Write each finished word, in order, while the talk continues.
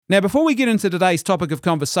Now, before we get into today's topic of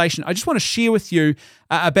conversation, I just want to share with you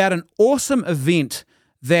about an awesome event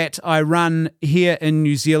that I run here in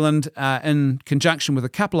New Zealand in conjunction with a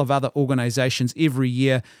couple of other organisations every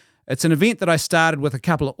year. It's an event that I started with a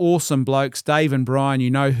couple of awesome blokes, Dave and Brian.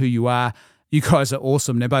 You know who you are. You guys are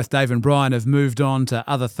awesome. Now, both Dave and Brian have moved on to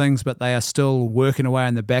other things, but they are still working away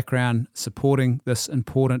in the background supporting this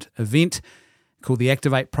important event called the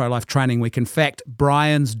Activate Pro-Life Training Week. In fact,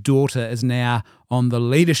 Brian's daughter is now on the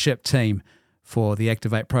leadership team for the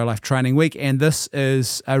Activate Pro-Life Training Week, and this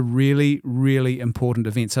is a really, really important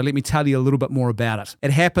event. So let me tell you a little bit more about it. It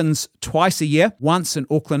happens twice a year, once in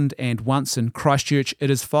Auckland and once in Christchurch. It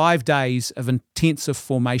is 5 days of intensive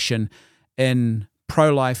formation in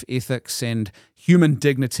pro-life ethics and human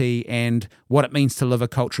dignity and what it means to live a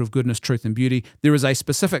culture of goodness, truth and beauty. There is a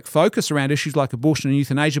specific focus around issues like abortion and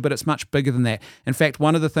euthanasia, but it's much bigger than that. In fact,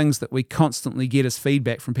 one of the things that we constantly get as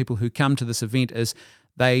feedback from people who come to this event is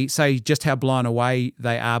they say just how blown away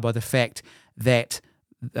they are by the fact that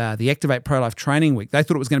the Activate Pro-Life Training Week, they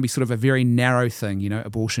thought it was going to be sort of a very narrow thing,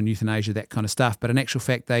 abortion, euthanasia, that kind of stuff. But in actual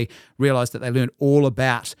fact, they realised that they learned all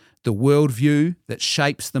about the worldview that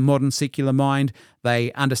shapes the modern secular mind.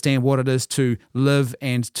 They understand what it is to live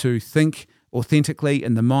and to think authentically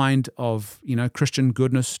in the mind of, Christian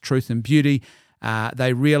goodness, truth and beauty.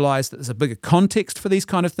 They realise that there's a bigger context for these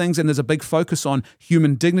kind of things, and there's a big focus on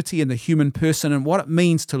human dignity and the human person and what it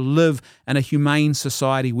means to live in a humane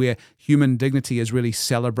society where human dignity is really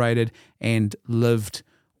celebrated and lived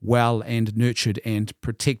well and nurtured and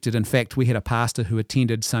protected. In fact, we had a pastor who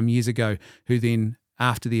attended some years ago who then,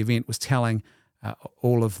 after the event, was telling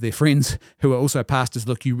all of their friends who are also pastors,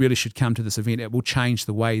 look, you really should come to this event. It will change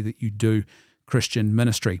the way that you do Christian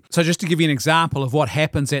ministry. So just to give you an example of what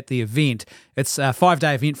happens at the event, it's a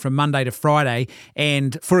 5-day event from Monday to Friday.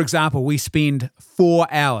 And for example, we spend 4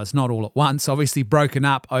 hours, not all at once, obviously broken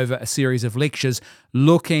up over a series of lectures,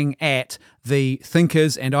 looking at the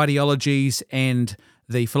thinkers and ideologies and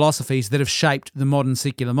the philosophies that have shaped the modern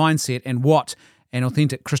secular mindset and what an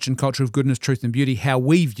authentic Christian culture of goodness, truth and beauty, how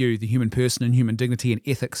we view the human person and human dignity and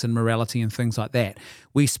ethics and morality and things like that.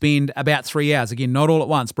 We spend about 3 hours, again, not all at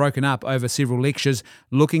once, broken up over several lectures,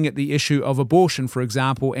 looking at the issue of abortion, for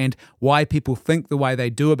example, and why people think the way they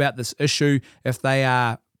do about this issue, if they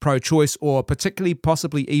are pro-choice or particularly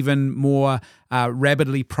possibly even more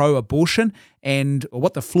rabidly pro-abortion, and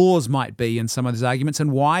what the flaws might be in some of those arguments,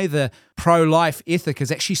 and why the pro-life ethic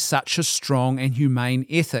is actually such a strong and humane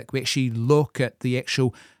ethic. We actually look at the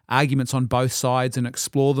actual arguments on both sides and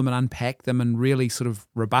explore them and unpack them and really sort of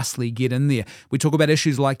robustly get in there. We talk about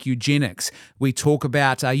issues like eugenics. We talk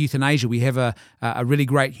about euthanasia. We have a really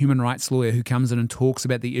great human rights lawyer who comes in and talks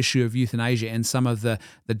about the issue of euthanasia and some of the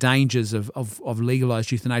dangers of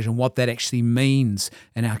legalised euthanasia and what that actually means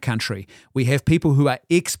in our country. We have people who are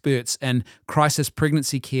experts in crisis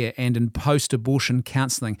pregnancy care and in post-abortion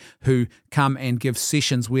counselling who come and give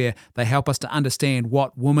sessions where they help us to understand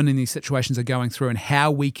what women in these situations are going through and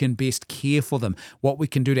how we can best care for them, what we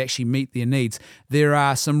can do to actually meet their needs. There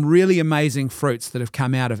are some really amazing fruits that have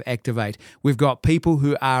come out of Activate. We've got people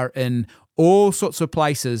who are in all sorts of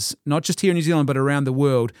places, not just here in New Zealand, but around the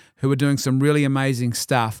world, who are doing some really amazing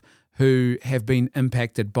stuff, who have been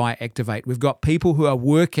impacted by Activate. We've got people who are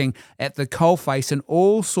working at the coalface in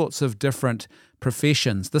all sorts of different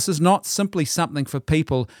professions. This is not simply something for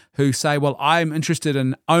people who say, well, I'm interested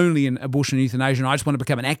only in abortion and euthanasia and I just want to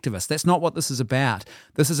become an activist. That's not what this is about.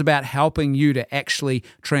 This is about helping you to actually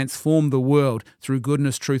transform the world through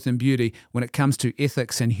goodness, truth and beauty when it comes to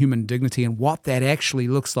ethics and human dignity and what that actually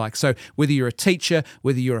looks like. So whether you're a teacher,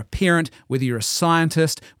 whether you're a parent, whether you're a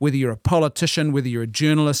scientist, whether you're a politician, whether you're a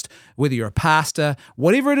journalist, whether you're a pastor,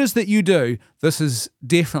 whatever it is that you do, this is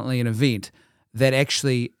definitely an event that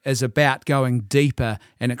actually is about going deeper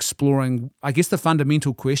and exploring, I guess, the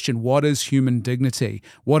fundamental question, what is human dignity?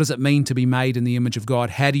 What does it mean to be made in the image of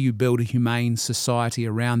God? How do you build a humane society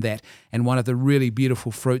around that? And one of the really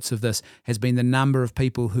beautiful fruits of this has been the number of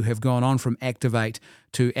people who have gone on from Activate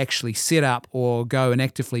to actually set up or go and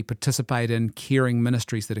actively participate in caring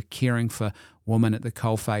ministries that are caring for women at the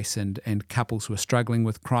coalface and couples who are struggling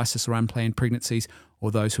with crisis or unplanned pregnancies or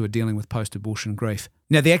those who are dealing with post-abortion grief.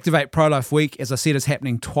 Now, the Activate Pro-Life Week, as I said, is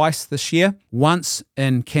happening twice this year, once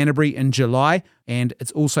in Canterbury in July, and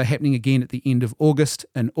it's also happening again at the end of August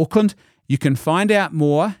in Auckland. You can find out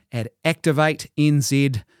more at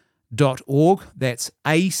activatenz.org. That's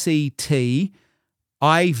ACTIV,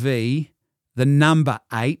 the number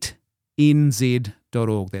 8,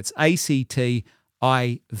 nz.org. That's ACTIV,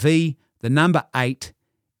 the number 8,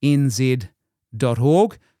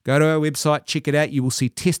 nz.org. Go to our website, check it out. You will see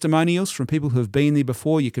testimonials from people who have been there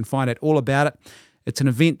before. You can find out all about it. It's an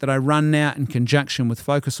event that I run now in conjunction with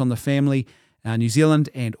Focus on the Family New Zealand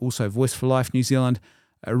and also Voice for Life New Zealand.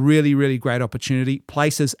 A really, really great opportunity.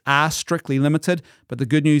 Places are strictly limited, but the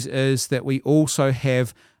good news is that we also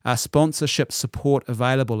have sponsorship support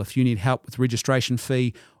available if you need help with registration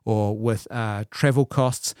fee or with travel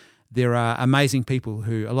costs. There are amazing people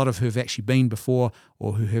a lot of who have actually been before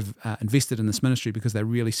or who have invested in this ministry because they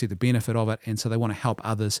really see the benefit of it, and so they want to help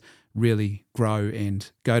others really grow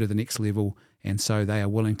and go to the next level, and so they are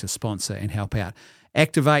willing to sponsor and help out.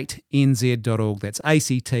 ActivateNZ.org. That's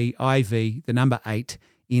ACTIV, the number 8,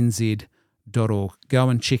 NZ.org. Go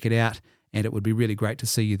and check it out, and it would be really great to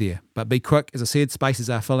see you there. But be quick, as I said, spaces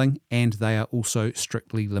are filling, and they are also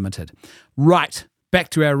strictly limited. Right, back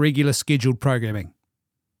to our regular scheduled programming.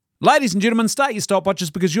 Ladies and gentlemen, start your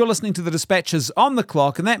stopwatches because you're listening to the Dispatches on the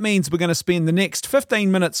clock, and that means we're going to spend the next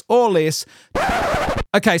 15 minutes or less.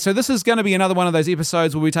 Okay, so this is going to be another one of those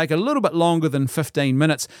episodes where we take a little bit longer than 15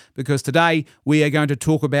 minutes because today we are going to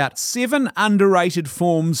talk about 7 underrated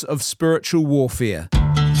forms of spiritual warfare.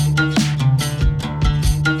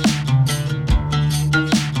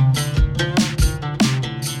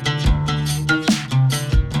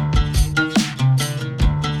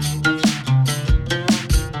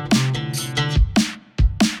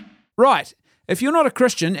 Right, if you're not a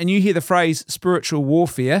Christian and you hear the phrase spiritual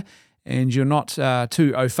warfare and you're not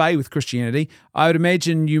too au fait with Christianity, I would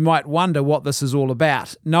imagine you might wonder what this is all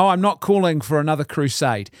about. No, I'm not calling for another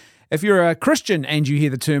crusade. If you're a Christian and you hear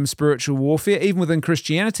the term spiritual warfare, even within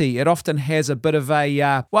Christianity, it often has a bit of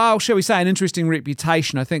a, shall we say, an interesting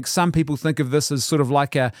reputation. I think some people think of this as sort of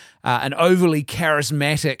like an overly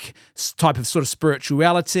charismatic type of sort of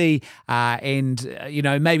spirituality, and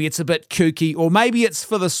maybe it's a bit kooky, or maybe it's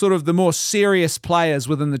for the sort of the more serious players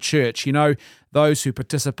within the church, those who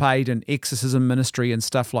participate in exorcism ministry and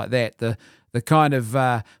stuff like that, the kind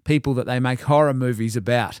of people that they make horror movies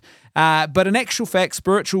about. But in actual fact,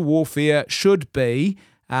 spiritual warfare should be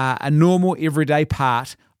a normal, everyday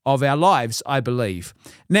part of our lives, I believe.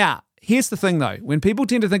 Now, here's the thing though. When people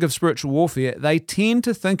tend to think of spiritual warfare, they tend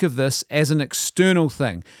to think of this as an external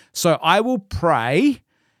thing. So I will pray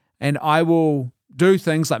and I will do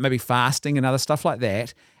things like maybe fasting and other stuff like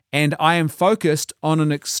that, and I am focused on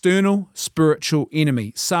an external spiritual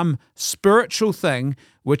enemy, some spiritual thing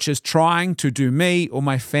which is trying to do me or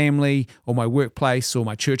my family or my workplace or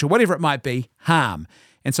my church or whatever it might be harm.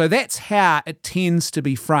 And so that's how it tends to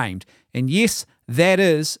be framed. And yes, that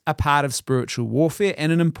is a part of spiritual warfare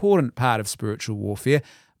and an important part of spiritual warfare.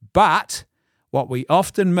 But what we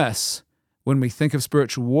often miss when we think of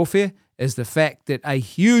spiritual warfare is the fact that a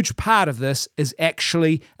huge part of this is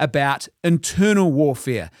actually about internal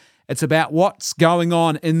warfare. It's about what's going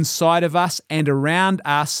on inside of us and around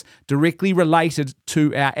us, directly related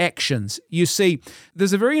to our actions. You see,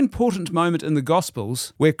 there's a very important moment in the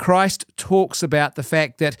Gospels where Christ talks about the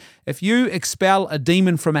fact that if you expel a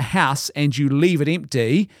demon from a house and you leave it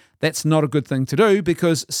empty, that's not a good thing to do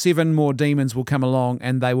because 7 more demons will come along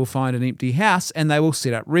and they will find an empty house and they will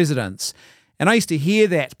set up residence. And I used to hear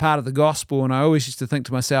that part of the gospel and I always used to think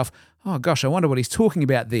to myself, oh gosh, I wonder what he's talking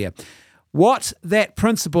about there. What that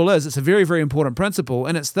principle is, it's a very, very important principle,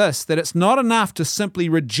 and it's this, that it's not enough to simply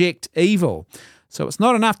reject evil. So it's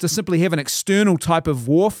not enough to simply have an external type of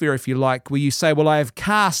warfare, if you like, where you say, well, I have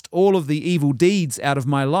cast all of the evil deeds out of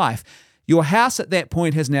my life. Your house at that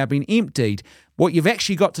point has now been emptied. What you've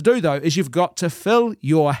actually got to do, though, is you've got to fill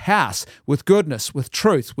your house with goodness, with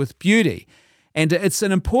truth, with beauty. And it's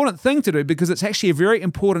an important thing to do because it's actually a very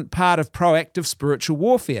important part of proactive spiritual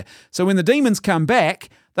warfare. So when the demons come back,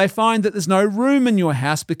 they find that there's no room in your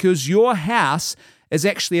house because your house is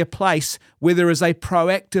actually a place where there is a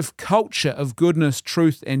proactive culture of goodness,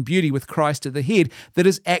 truth, and beauty with Christ at the head that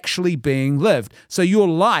is actually being lived. So your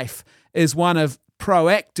life is one of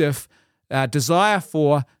proactive desire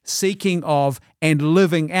for, seeking of, and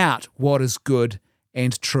living out what is good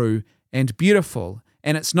and true and beautiful.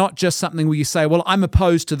 And it's not just something where you say, well, I'm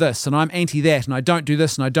opposed to this and I'm anti that and I don't do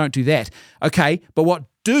this and I don't do that. Okay, but what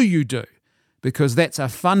do you do? Because that's a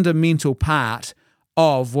fundamental part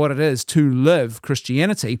of what it is to live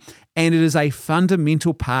Christianity, and it is a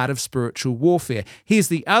fundamental part of spiritual warfare. Here's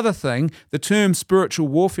the other thing. The term spiritual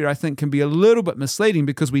warfare, I think, can be a little bit misleading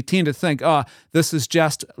because we tend to think, oh, this is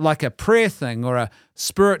just like a prayer thing or a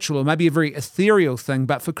spiritual or maybe a very ethereal thing.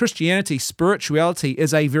 But for Christianity, spirituality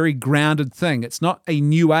is a very grounded thing. It's not a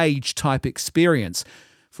new age type experience.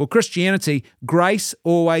 For Christianity, grace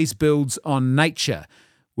always builds on nature.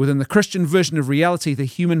 Within the Christian vision of reality, the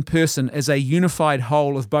human person is a unified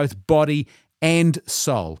whole of both body and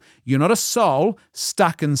soul. You're not a soul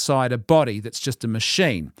stuck inside a body that's just a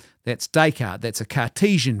machine. That's Descartes. That's a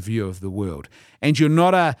Cartesian view of the world. And you're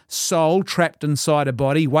not a soul trapped inside a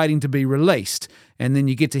body waiting to be released. And then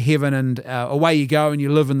you get to heaven and away you go and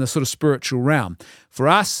you live in the sort of spiritual realm. For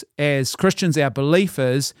us as Christians, our belief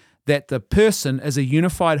is that the person is a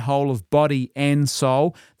unified whole of body and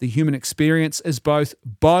soul. The human experience is both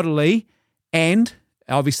bodily and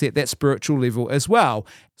obviously at that spiritual level as well.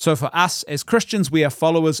 So for us as Christians, we are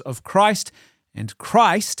followers of Christ, and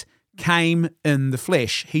Christ came in the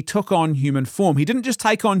flesh. He took on human form. He didn't just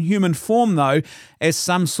take on human form, though, as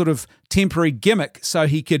some sort of temporary gimmick so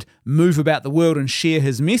he could move about the world and share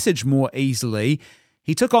his message more easily.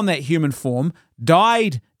 He took on that human form,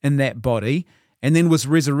 died in that body, and then was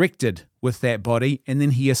resurrected with that body, and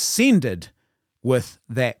then he ascended with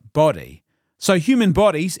that body. So human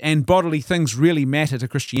bodies and bodily things really matter to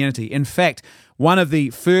Christianity. In fact, one of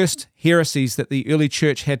the first heresies that the early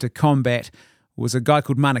church had to combat was a guy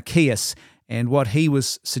called Manichaeus, and what he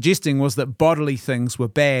was suggesting was that bodily things were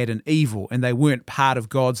bad and evil, and they weren't part of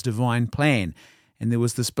God's divine plan. And there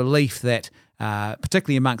was this belief that,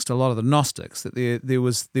 particularly amongst a lot of the Gnostics, that there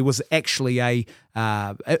was actually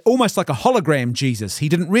almost like a hologram Jesus. He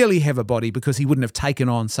didn't really have a body because he wouldn't have taken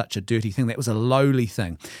on such a dirty thing. That was a lowly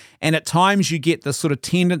thing. And at times you get this sort of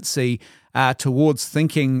tendency towards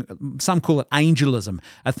thinking, some call it angelism,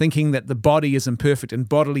 thinking that the body is imperfect and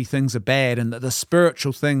bodily things are bad and that the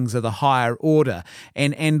spiritual things are the higher order.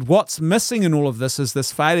 And what's missing in all of this is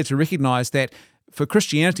this failure to recognize that for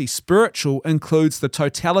Christianity, spiritual includes the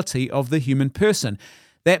totality of the human person.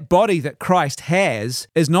 That body that Christ has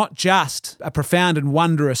is not just a profound and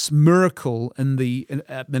wondrous miracle in the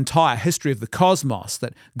entire history of the cosmos,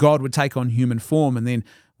 that God would take on human form and then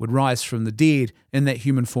would rise from the dead in that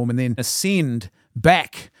human form and then ascend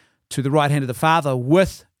back to the right hand of the Father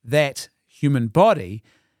with that human body.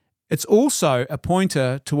 It's also a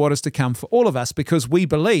pointer to what is to come for all of us, because we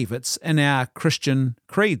believe, it's in our Christian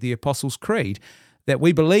creed, the Apostles' Creed, that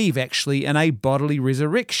we believe actually in a bodily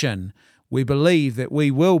resurrection. We believe that we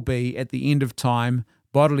will be, at the end of time,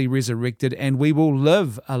 bodily resurrected, and we will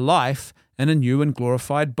live a life in a new and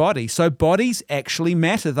glorified body. So bodies actually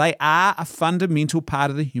matter. They are a fundamental part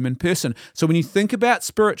of the human person. So when you think about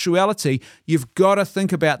spirituality, you've got to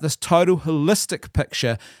think about this total holistic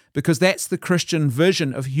picture, because that's the Christian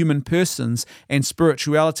vision of human persons and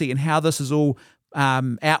spirituality and how this is all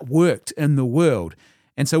outworked in the world.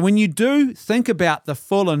 And so when you do think about the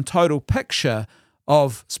full and total picture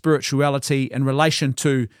of spirituality in relation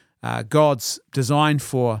to God's design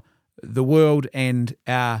for the world and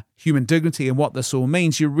our human dignity and what this all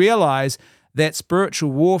means, you realize that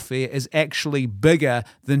spiritual warfare is actually bigger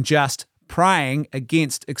than just praying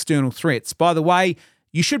against external threats. By the way,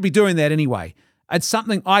 you should be doing that anyway. It's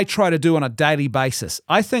something I try to do on a daily basis.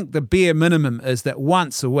 I think the bare minimum is that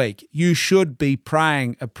once a week you should be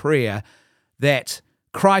praying a prayer that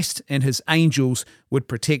Christ and his angels would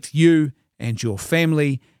protect you and your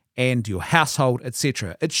family and your household,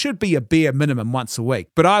 etc. It should be a bare minimum once a week,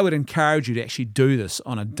 but I would encourage you to actually do this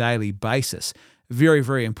on a daily basis. Very,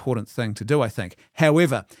 very important thing to do, I think.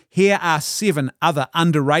 However, here are 7 other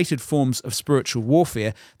underrated forms of spiritual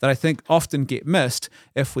warfare that I think often get missed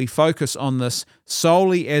if we focus on this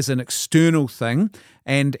solely as an external thing,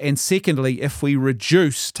 and secondly, if we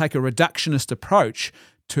take a reductionist approach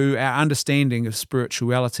to our understanding of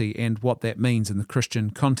spirituality and what that means in the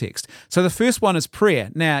Christian context. So the first one is prayer.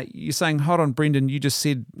 Now, you're saying, hold on, Brendan, you just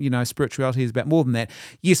said, spirituality is about more than that.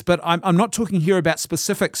 Yes, but I'm not talking here about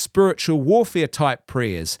specific spiritual warfare type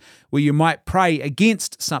prayers where you might pray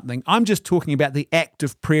against something. I'm just talking about the act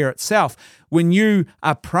of prayer itself. When you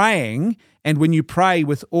are praying, and when you pray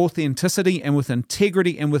with authenticity and with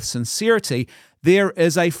integrity and with sincerity, there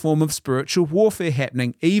is a form of spiritual warfare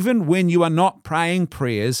happening, even when you are not praying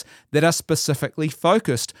prayers that are specifically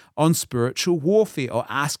focused on spiritual warfare or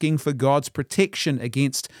asking for God's protection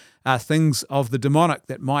against things of the demonic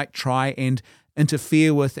that might try and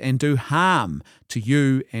interfere with and do harm to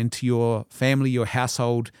you and to your family, your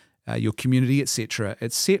household, your community, etc.,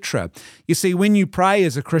 etc. You see, when you pray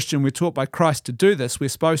as a Christian, we're taught by Christ to do this. We're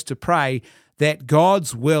supposed to pray that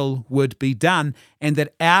God's will would be done and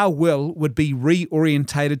that our will would be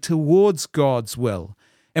reorientated towards God's will.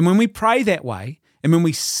 And when we pray that way, and when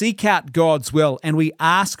we seek out God's will and we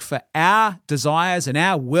ask for our desires and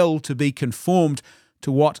our will to be conformed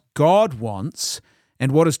to what God wants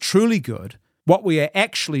and what is truly good, what we are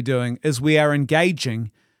actually doing is we are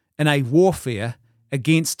engaging in a warfare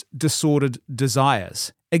against disordered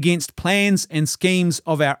desires, against plans and schemes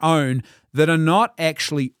of our own that are not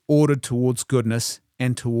actually ordered towards goodness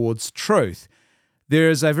and towards truth. There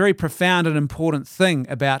is a very profound and important thing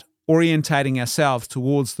about orientating ourselves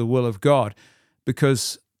towards the will of God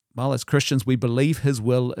because, well, as Christians, we believe His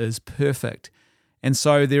will is perfect. And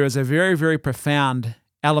so there is a very, very profound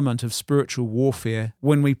element of spiritual warfare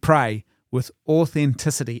when we pray with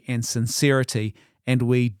authenticity and sincerity, and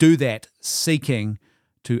we do that seeking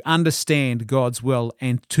to understand God's will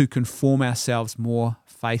and to conform ourselves more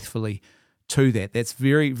faithfully to that. That's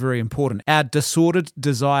very, very important. Our disordered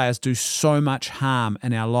desires do so much harm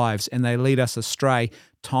in our lives, and they lead us astray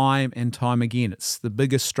time and time again. It's the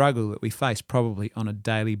biggest struggle that we face probably on a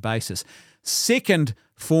daily basis. Second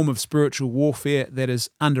form of spiritual warfare that is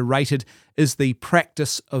underrated is the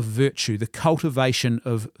practice of virtue, the cultivation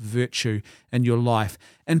of virtue in your life,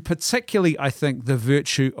 and particularly, I think, the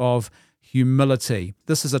virtue of humility.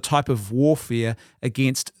 This is a type of warfare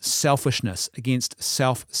against selfishness, against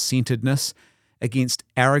self-centeredness, against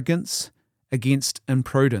arrogance, against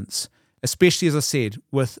imprudence, especially, as I said,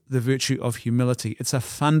 with the virtue of humility. It's a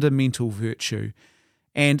fundamental virtue.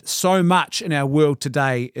 And so much in our world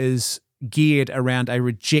today is geared around a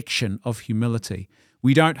rejection of humility.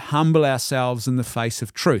 We don't humble ourselves in the face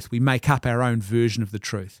of truth. We make up our own version of the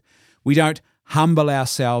truth. We don't humble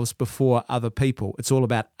ourselves before other people. It's all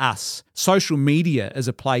about us. Social media is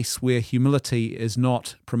a place where humility is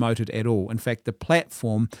not promoted at all. In fact, the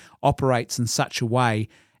platform operates in such a way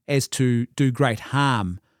as to do great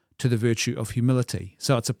harm to the virtue of humility.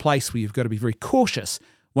 So it's a place where you've got to be very cautious.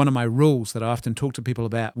 One of my rules that I often talk to people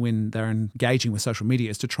about when they're engaging with social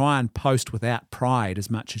media is to try and post without pride as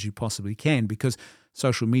much as you possibly can, because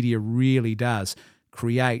social media really does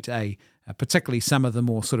create particularly some of the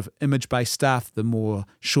more sort of image-based stuff, the more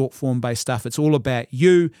short-form-based stuff. It's all about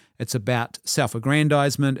you. It's about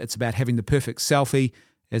self-aggrandizement. It's about having the perfect selfie.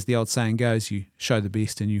 As the old saying goes, you show the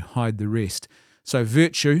best and you hide the rest. So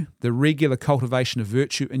virtue, the regular cultivation of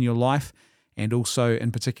virtue in your life, and also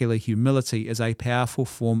in particular humility, is a powerful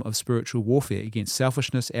form of spiritual warfare against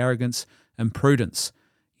selfishness, arrogance, imprudence.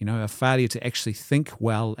 A failure to actually think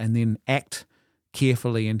well and then act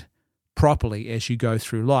carefully and properly as you go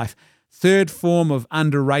through life. Third form of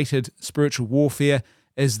underrated spiritual warfare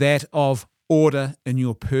is that of order in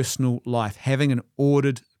your personal life, having an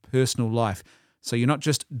ordered personal life. So you're not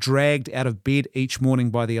just dragged out of bed each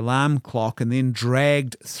morning by the alarm clock and then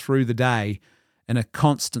dragged through the day in a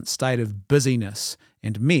constant state of busyness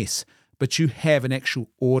and mess, but you have an actual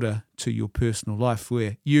order to your personal life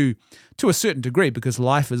where you, to a certain degree, because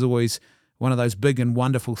life is always one of those big and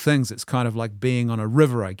wonderful things, it's kind of like being on a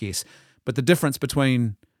river, I guess. But the difference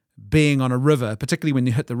between being on a river, particularly when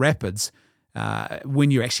you hit the rapids,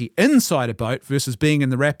 when you're actually inside a boat versus being in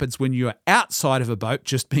the rapids when you're outside of a boat,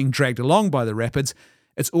 just being dragged along by the rapids,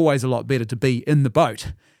 it's always a lot better to be in the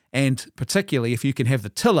boat. And particularly if you can have the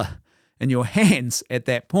tiller in your hands at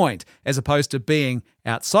that point, as opposed to being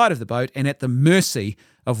outside of the boat and at the mercy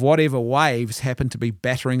of whatever waves happen to be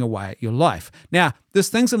battering away at your life. Now, there's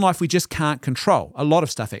things in life we just can't control. A lot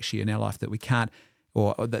of stuff actually in our life that we can't,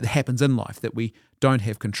 or that happens in life that we don't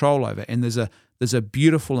have control over. And there's a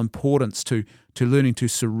beautiful importance to learning to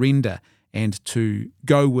surrender and to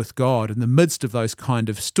go with God in the midst of those kind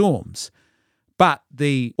of storms. But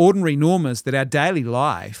the ordinary norm is that our daily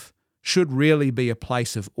life should really be a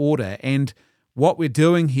place of order. And what we're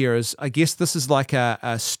doing here is, I guess this is like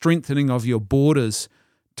a strengthening of your borders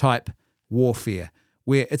type warfare,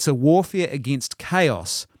 where it's a warfare against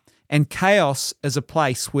chaos. And chaos is a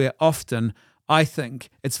place where often I think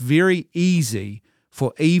it's very easy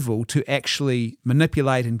for evil to actually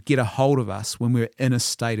manipulate and get a hold of us when we're in a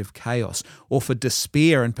state of chaos, or for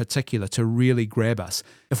despair in particular to really grab us.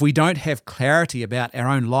 If we don't have clarity about our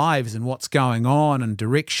own lives and what's going on and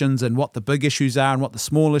directions and what the big issues are and what the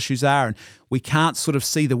small issues are, and we can't sort of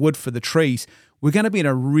see the wood for the trees, we're going to be in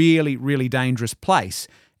a really, really dangerous place.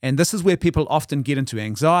 And this is where people often get into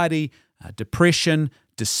anxiety, depression,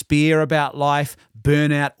 despair about life,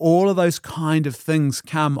 burnout, all of those kind of things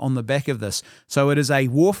come on the back of this. So it is a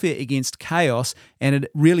warfare against chaos, and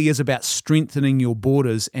it really is about strengthening your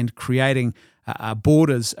borders and creating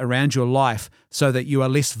borders around your life so that you are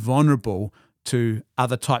less vulnerable to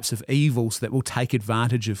other types of evils that will take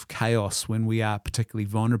advantage of chaos when we are particularly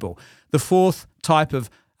vulnerable. The fourth type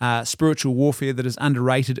of spiritual warfare that is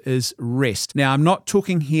underrated is rest. Now, I'm not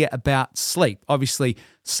talking here about sleep. Obviously,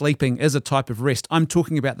 sleeping is a type of rest. I'm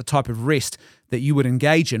talking about the type of rest that you would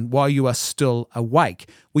engage in while you are still awake,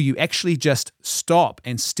 where you actually just stop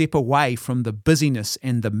and step away from the busyness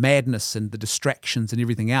and the madness and the distractions and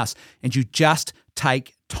everything else, and you just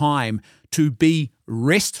take time to be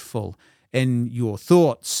restful in your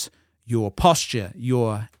thoughts, your posture,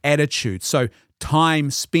 your attitude. So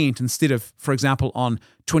time spent instead of, for example, on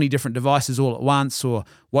 20 different devices all at once or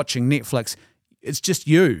watching Netflix. It's just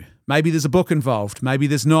you. Maybe there's a book involved. Maybe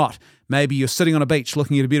there's not. Maybe you're sitting on a beach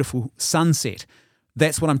looking at a beautiful sunset.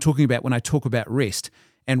 That's what I'm talking about when I talk about rest.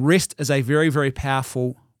 And rest is a very, very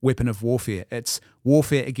powerful weapon of warfare. It's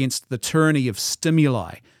warfare against the tyranny of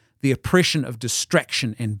stimuli, the oppression of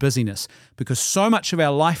distraction and busyness, because so much of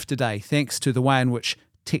our life today, thanks to the way in which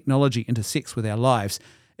technology intersects with our lives,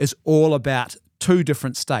 is all about two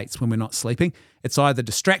different states when we're not sleeping. It's either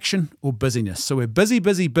distraction or busyness. So we're busy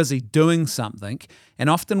doing something, and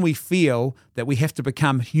often we feel that we have to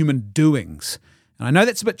become human doings. And I know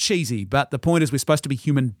that's a bit cheesy, but the point is we're supposed to be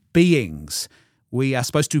human beings. We are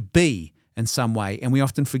supposed to be in some way, and we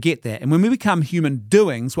often forget that. And when we become human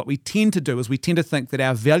doings, what we tend to do is we tend to think that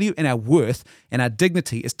our value and our worth and our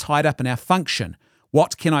dignity is tied up in our function.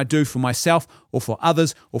 What can I do for myself or for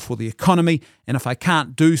others or for the economy? And if I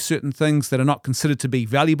can't do certain things that are not considered to be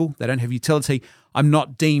valuable, they don't have utility, I'm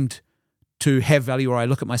not deemed to have value, or I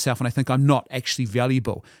look at myself and I think I'm not actually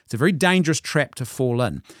valuable. It's a very dangerous trap to fall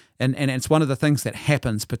in. And it's one of the things that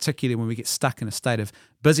happens, particularly when we get stuck in a state of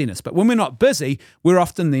busyness. But when we're not busy, we're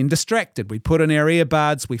often then distracted. We put in our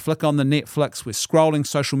earbuds, we flick on the Netflix, we're scrolling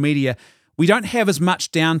social media. We don't have as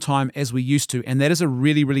much downtime as we used to, and that is a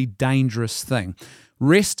really, really dangerous thing.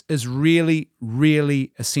 Rest is really,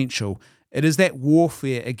 really essential. It is that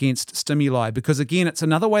warfare against stimuli, because again, it's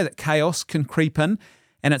another way that chaos can creep in,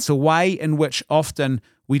 and it's a way in which often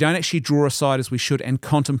we don't actually draw aside as we should and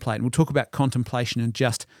contemplate. And we'll talk about contemplation in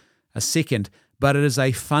just a second, but it is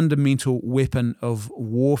a fundamental weapon of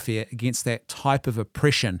warfare against that type of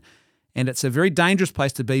oppression. And it's a very dangerous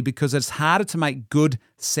place to be because it's harder to make good,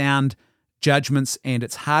 sound judgments, and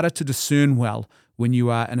it's harder to discern well when you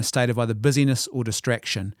are in a state of either busyness or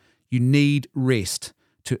distraction. You need rest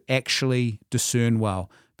to actually discern well,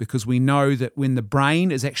 because we know that when the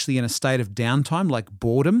brain is actually in a state of downtime, like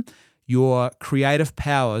boredom, your creative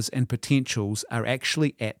powers and potentials are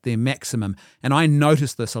actually at their maximum. And I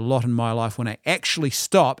notice this a lot in my life when I actually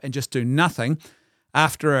stop and just do nothing.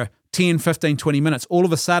 After a 10, 15, 20 minutes, all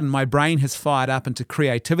of a sudden my brain has fired up into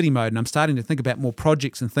creativity mode and I'm starting to think about more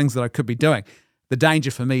projects and things that I could be doing. The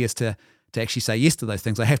danger for me is to actually say yes to those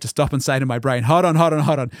things. I have to stop and say to my brain, hold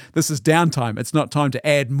on. This is downtime. It's not time to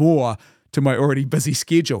add more to my already busy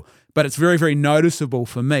schedule. But it's very, very noticeable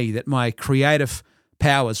for me that my creative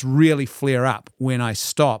powers really flare up when I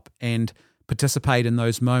stop and participate in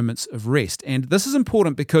those moments of rest. And this is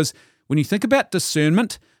important because when you think about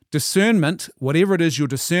discernment, whatever it is you're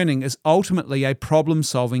discerning, is ultimately a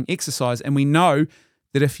problem-solving exercise. And we know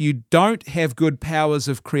that if you don't have good powers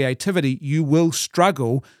of creativity, you will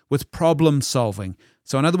struggle with problem-solving.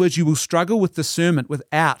 So in other words, you will struggle with discernment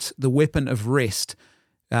without the weapon of rest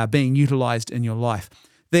being utilized in your life.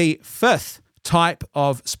 The fifth type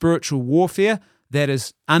of spiritual warfare that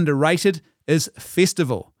is underrated is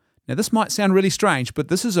festival. Now, this might sound really strange, but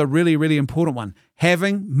this is a really, really important one.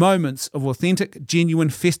 Having moments of authentic, genuine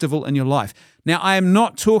festival in your life. Now, I am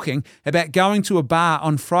not talking about going to a bar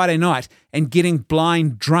on Friday night and getting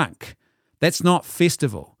blind drunk. That's not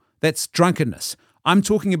festival. That's drunkenness. I'm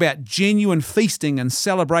talking about genuine feasting and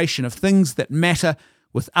celebration of things that matter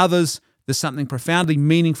with others. There's something profoundly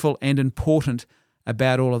meaningful and important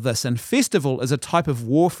about all of this. And festival is a type of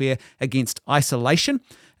warfare against isolation,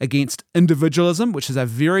 against individualism, which is a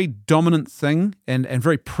very dominant thing and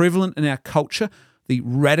very prevalent in our culture, the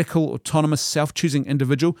radical, autonomous, self-choosing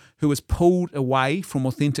individual who is pulled away from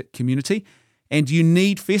authentic community. And you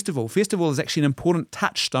need festival. Festival is actually an important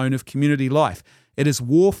touchstone of community life. It is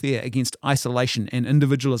warfare against isolation and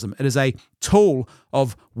individualism. It is a tool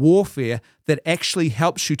of warfare that actually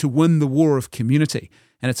helps you to win the war of community.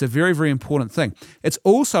 And it's a very, very important thing. It's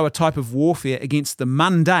also a type of warfare against the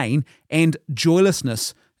mundane and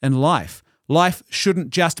joylessness in life. Life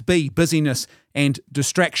shouldn't just be busyness and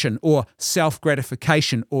distraction or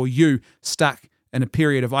self-gratification or you stuck in a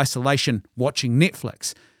period of isolation watching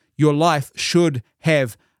Netflix. Your life should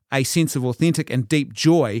have a sense of authentic and deep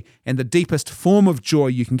joy, and the deepest form of joy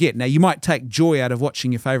you can get. Now, you might take joy out of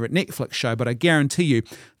watching your favorite Netflix show, but I guarantee you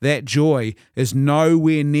that joy is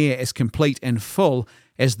nowhere near as complete and full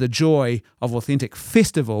as the joy of authentic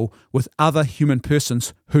festival with other human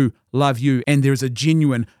persons who love you, and there is a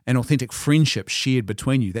genuine and authentic friendship shared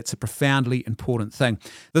between you. That's a profoundly important thing.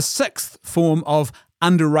 The sixth form of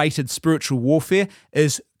underrated spiritual warfare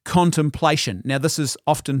is contemplation. Now, this is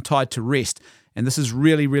often tied to rest, and this is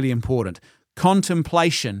really, really important.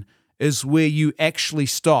 Contemplation is where you actually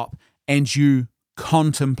stop and you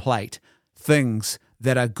contemplate things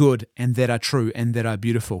that are good and that are true and that are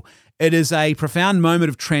beautiful. It is a profound moment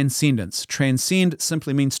of transcendence. Transcend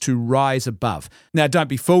simply means to rise above. Now, don't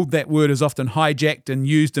be fooled. That word is often hijacked and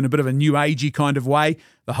used in a bit of a new agey kind of way,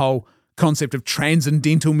 the whole concept of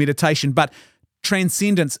transcendental meditation. But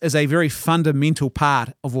transcendence is a very fundamental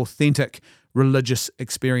part of authentic religious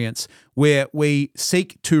experience, where we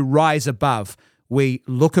seek to rise above. We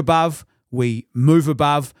look above, we move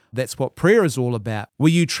above. That's what prayer is all about,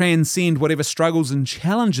 where you transcend whatever struggles and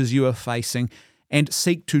challenges you are facing and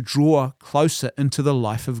seek to draw closer into the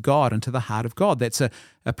life of God, into the heart of God. That's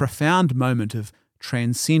a profound moment of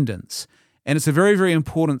transcendence. And it's a very, very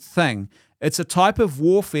important thing. It's a type of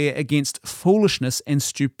warfare against foolishness and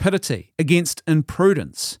stupidity, against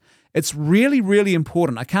imprudence. It's really, really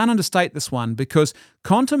important. I can't understate this one, because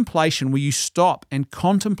contemplation, where you stop and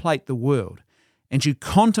contemplate the world and you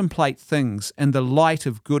contemplate things in the light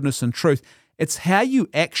of goodness and truth, it's how you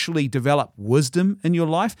actually develop wisdom in your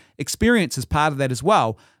life. Experience is part of that as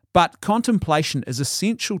well, but contemplation is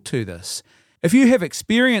essential to this. If you have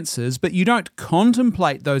experiences, but you don't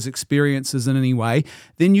contemplate those experiences in any way,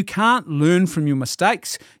 then you can't learn from your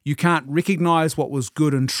mistakes. You can't recognize what was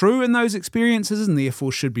good and true in those experiences and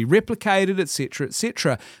therefore should be replicated, etc.,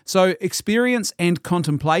 etc. So experience and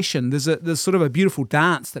contemplation, there's sort of a beautiful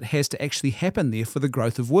dance that has to actually happen there for the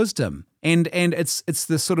growth of wisdom. And it's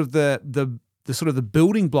the sort of the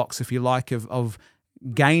building blocks, if you like, of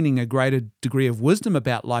gaining a greater degree of wisdom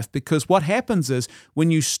about life, because what happens is when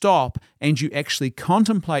you stop and you actually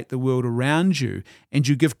contemplate the world around you and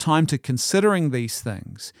you give time to considering these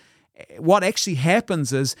things, what actually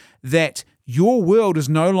happens is that your world is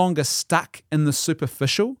no longer stuck in the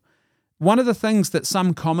superficial. One of the things that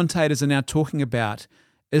some commentators are now talking about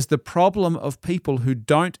is the problem of people who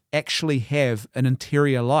don't actually have an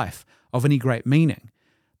interior life of any great meaning.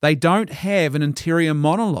 They don't have an interior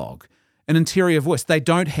monologue, an interior voice. They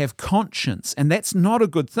don't have conscience, and that's not a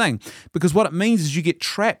good thing, because what it means is you get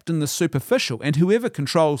trapped in the superficial, and whoever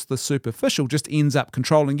controls the superficial just ends up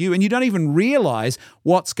controlling you, and you don't even realize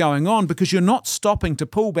what's going on because you're not stopping to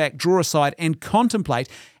pull back, draw aside, and contemplate.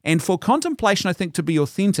 And for contemplation, I think, to be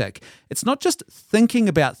authentic, it's not just thinking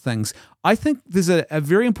about things. I think there's a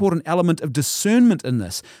very important element of discernment in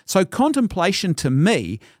this. So contemplation, to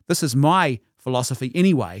me, this is my philosophy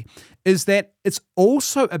anyway, is that it's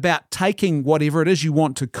also about taking whatever it is you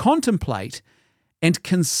want to contemplate and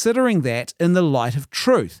considering that in the light of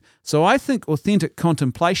truth. So I think authentic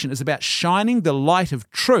contemplation is about shining the light of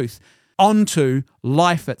truth onto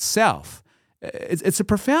life itself. It's a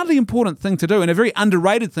profoundly important thing to do, and a very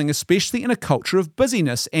underrated thing, especially in a culture of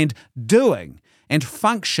busyness and doing and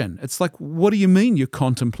function. It's like, what do you mean you're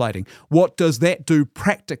contemplating? What does that do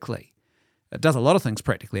practically? It does a lot of things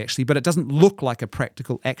practically, actually, but it doesn't look like a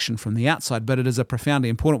practical action from the outside, but it is a profoundly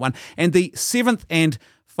important one. And the seventh and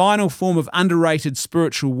final form of underrated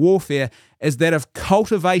spiritual warfare is that of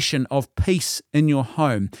cultivation of peace in your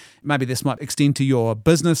home. Maybe this might extend to your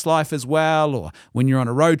business life as well, or when you're on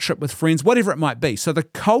a road trip with friends, whatever it might be. So the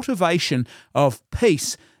cultivation of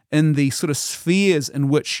peace in the sort of spheres in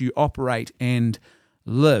which you operate and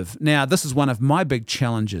live. Now, this is one of my big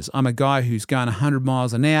challenges. I'm a guy who's going 100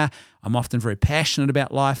 miles an hour. I'm often very passionate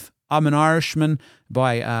about life. I'm an Irishman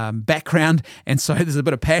by background, and so there's a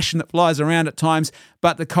bit of passion that flies around at times.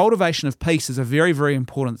 But the cultivation of peace is a very, very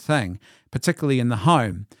important thing, particularly in the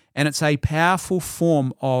home. And it's a powerful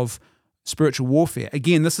form of spiritual warfare.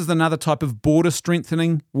 Again, this is another type of border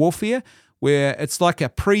strengthening warfare, where it's like a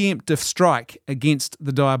preemptive strike against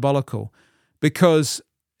the diabolical, because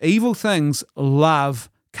evil things love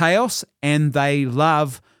chaos, and they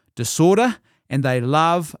love disorder, and they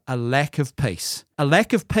love a lack of peace. A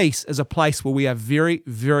lack of peace is a place where we are very,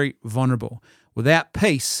 very vulnerable. Without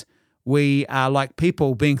peace, we are like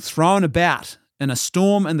people being thrown about in a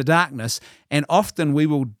storm in the darkness, and often we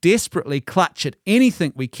will desperately clutch at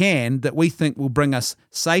anything we can that we think will bring us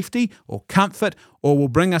safety or comfort or will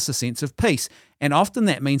bring us a sense of peace. And often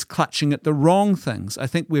that means clutching at the wrong things. I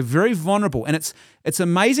think we're very vulnerable, and it's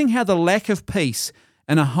amazing how the lack of peace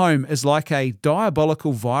in a home is like a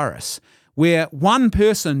diabolical virus, where one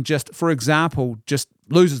person just, for example, just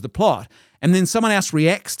loses the plot, and then someone else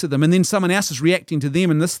reacts to them, and then someone else is reacting to them,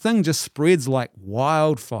 and this thing just spreads like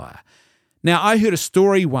wildfire. Now, I heard a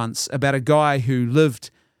story once about a guy who lived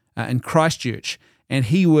in Christchurch, and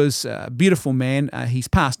he was a beautiful man. He's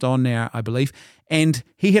passed on now, I believe, and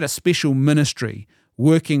he had a special ministry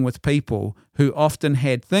working with people who often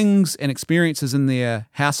had things and experiences in their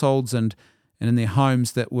households and in their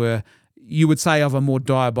homes that were, you would say, of a more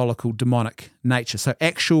diabolical, demonic nature. So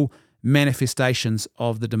actual manifestations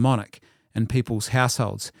of the demonic in people's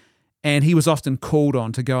households. And he was often called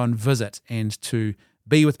on to go and visit and to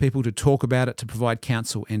be with people, to talk about it, to provide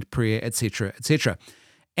counsel and prayer, etc., etc.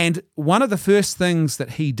 And one of the first things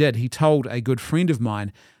that he did, he told a good friend of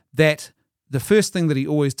mine that the first thing that he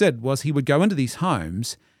always did was he would go into these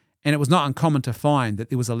homes, and it was not uncommon to find that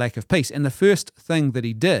there was a lack of peace. And the first thing that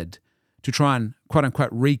he did to try and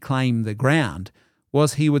quote-unquote reclaim the ground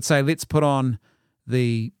was he would say, let's put on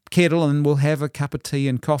the kettle and we'll have a cup of tea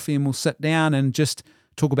and coffee and we'll sit down and just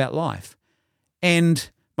talk about life.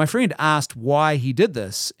 And my friend asked why he did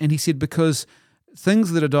this, and he said because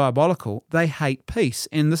things that are diabolical, they hate peace,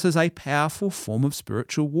 and this is a powerful form of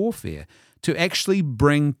spiritual warfare. To actually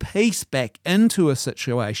bring peace back into a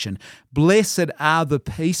situation. Blessed are the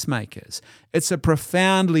peacemakers. It's a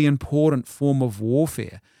profoundly important form of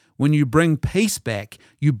warfare. When you bring peace back,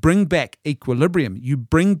 you bring back equilibrium, you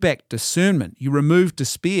bring back discernment, you remove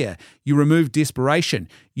despair, you remove desperation,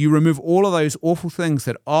 you remove all of those awful things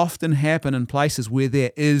that often happen in places where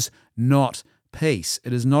there is not peace.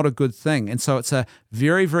 It is not a good thing. And so it's a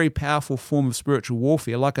very, very powerful form of spiritual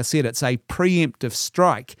warfare. Like I said, it's a preemptive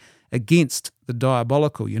strike against the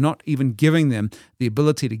diabolical. You're not even giving them the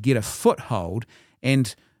ability to get a foothold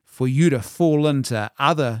and for you to fall into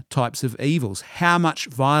other types of evils. How much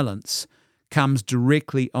violence comes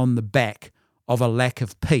directly on the back of a lack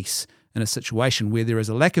of peace in a situation where there is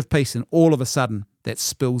a lack of peace and all of a sudden that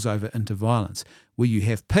spills over into violence. Where you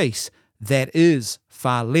have peace, that is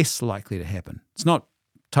far less likely to happen. It's not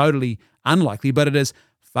totally unlikely, but it is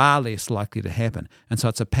far less likely to happen. And so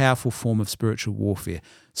it's a powerful form of spiritual warfare.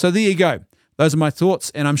 So there you go. Those are my thoughts,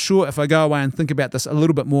 and I'm sure if I go away and think about this a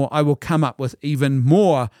little bit more, I will come up with even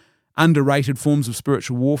more underrated forms of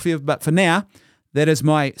spiritual warfare. But for now, that is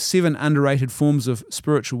my 7 underrated forms of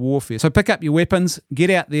spiritual warfare. So pick up your weapons, get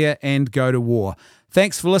out there and go to war.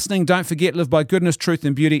 Thanks for listening. Don't forget, live by goodness, truth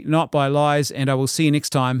and beauty, not by lies, and I will see you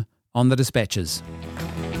next time on The Dispatches.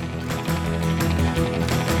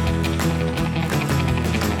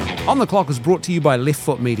 On the Clock is brought to you by Left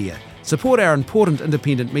Foot Media. Support our important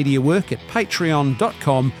independent media work at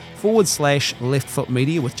patreon.com/Left Foot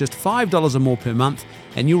Media with just $5 or more per month,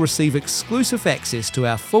 and you'll receive exclusive access to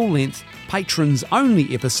our full-length,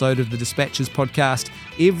 patrons-only episode of the Dispatches podcast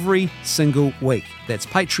every single week. That's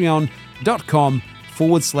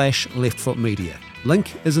patreon.com/Left Foot Media.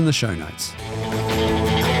 Link is in the show notes.